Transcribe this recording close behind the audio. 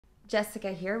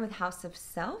Jessica here with House of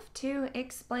Self to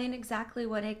explain exactly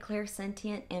what a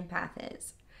clairsentient empath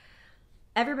is.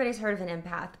 Everybody's heard of an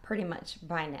empath pretty much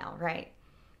by now, right?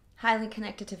 Highly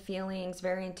connected to feelings,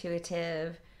 very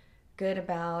intuitive, good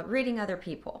about reading other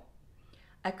people.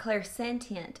 A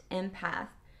clairsentient empath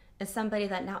is somebody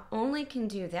that not only can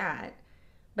do that,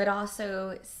 but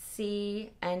also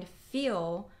see and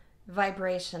feel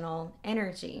vibrational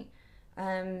energy,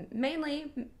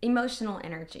 mainly emotional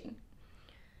energy.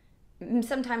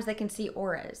 Sometimes they can see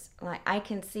auras. Like I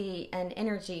can see an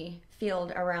energy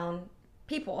field around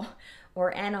people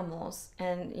or animals,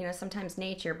 and sometimes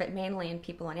nature, but mainly in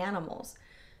people and animals.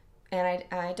 And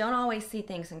I don't always see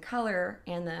things in color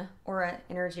in the aura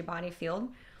energy body field,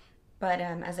 but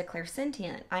as a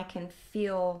clairsentient, I can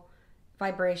feel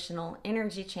vibrational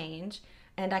energy change,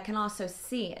 and I can also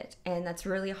see it. And that's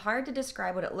really hard to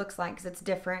describe what it looks like because it's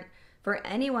different for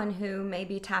anyone who may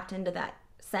be tapped into that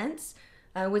sense.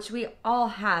 Which we all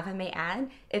have, I may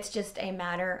add. It's just a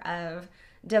matter of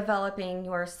developing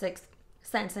your sixth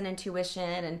sense and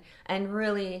intuition and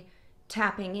really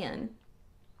tapping in.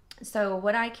 So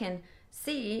what I can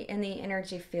see in the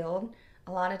energy field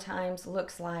a lot of times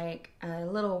looks like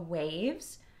little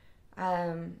waves,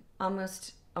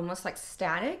 almost like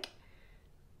static.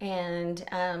 And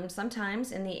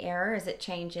sometimes in the air as it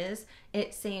changes,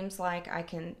 it seems like I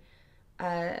can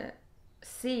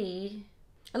see.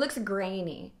 It looks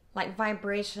grainy, like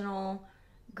vibrational,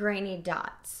 grainy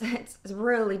dots. It's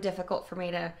really difficult for me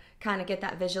to kind of get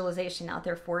that visualization out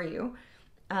there for you.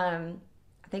 I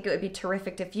think it would be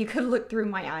terrific if you could look through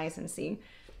my eyes and see.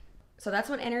 So that's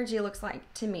what energy looks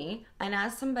like to me. And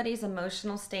as somebody's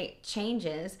emotional state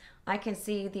changes, I can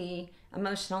see the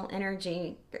emotional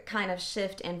energy kind of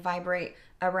shift and vibrate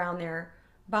around their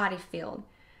body field.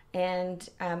 And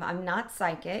I'm not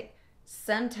psychic.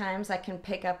 Sometimes I can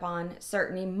pick up on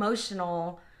certain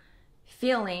emotional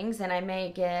feelings, and I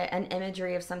may get an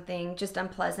imagery of something just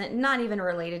unpleasant, not even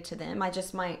related to them. I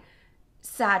just might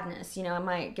sadness, I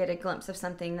might get a glimpse of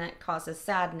something that causes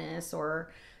sadness,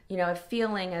 or a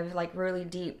feeling of like really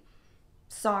deep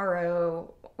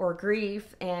sorrow or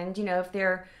grief. And if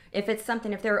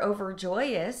they're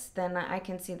overjoyous, then I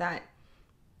can see that.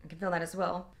 I can feel that as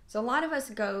well. So a lot of us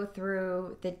go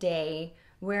through the day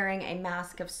wearing a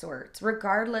mask of sorts,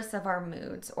 regardless of our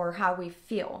moods or how we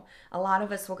feel. A lot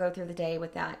of us will go through the day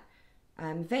with that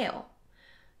veil.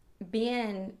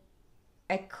 Being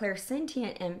a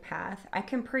clairsentient empath, I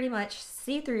can pretty much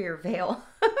see through your veil.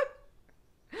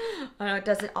 I know it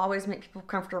doesn't always make people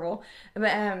comfortable,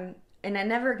 but and I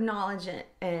never acknowledge it,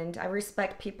 and I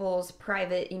respect people's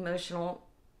private, emotional,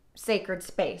 sacred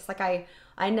space. Like I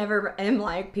never am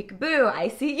like, peekaboo, I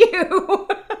see you.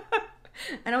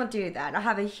 I don't do that. I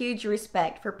have a huge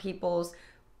respect for people's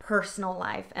personal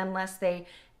life unless they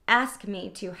ask me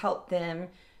to help them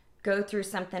go through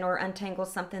something or untangle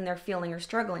something they're feeling or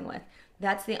struggling with.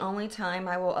 That's the only time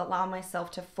I will allow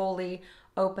myself to fully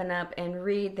open up and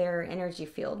read their energy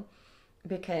field,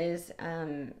 because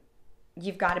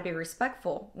you've got to be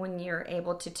respectful when you're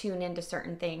able to tune into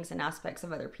certain things and aspects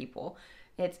of other people.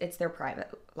 It's their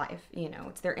private life,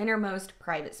 it's their innermost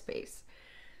private space.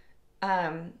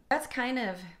 That's kind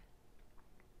of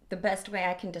the best way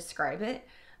I can describe it.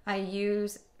 I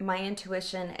use my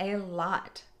intuition a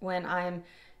lot when I'm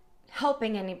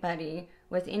helping anybody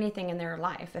with anything in their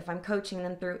life. If I'm coaching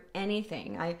them through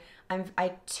anything,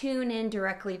 I tune in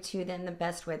directly to them the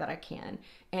best way that I can.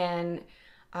 And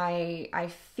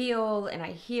I feel and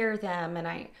I hear them, and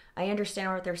I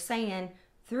understand what they're saying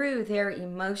through their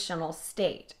emotional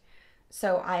state.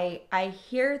 So I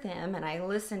hear them and I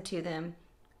listen to them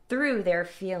through their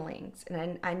feelings.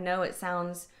 And I know it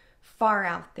sounds far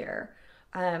out there.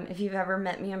 If you've ever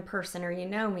met me in person or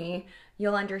me,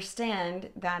 you'll understand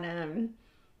that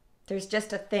there's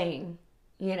just a thing,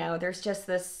 there's just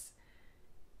this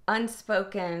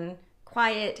unspoken,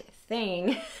 quiet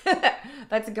thing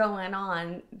that's going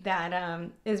on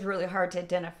that is really hard to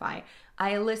identify.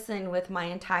 I listen with my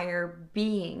entire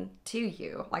being to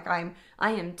you. Like I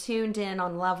am tuned in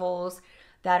on levels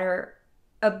that are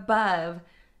above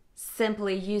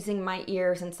simply using my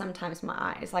ears and sometimes my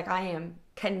eyes. Like I am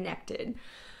connected.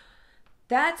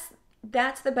 That's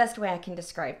the best way I can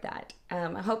describe that.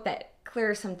 I hope that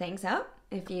clears some things up.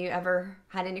 If you ever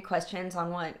had any questions on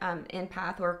what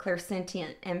empath or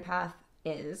clairsentient empath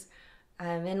is,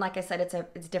 and like I said,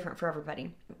 it's different for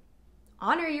everybody.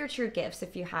 Honor your true gifts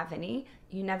if you have any.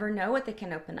 You never know what they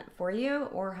can open up for you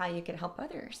or how you can help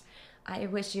others. I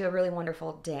wish you a really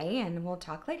wonderful day, and we'll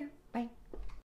talk later. Bye.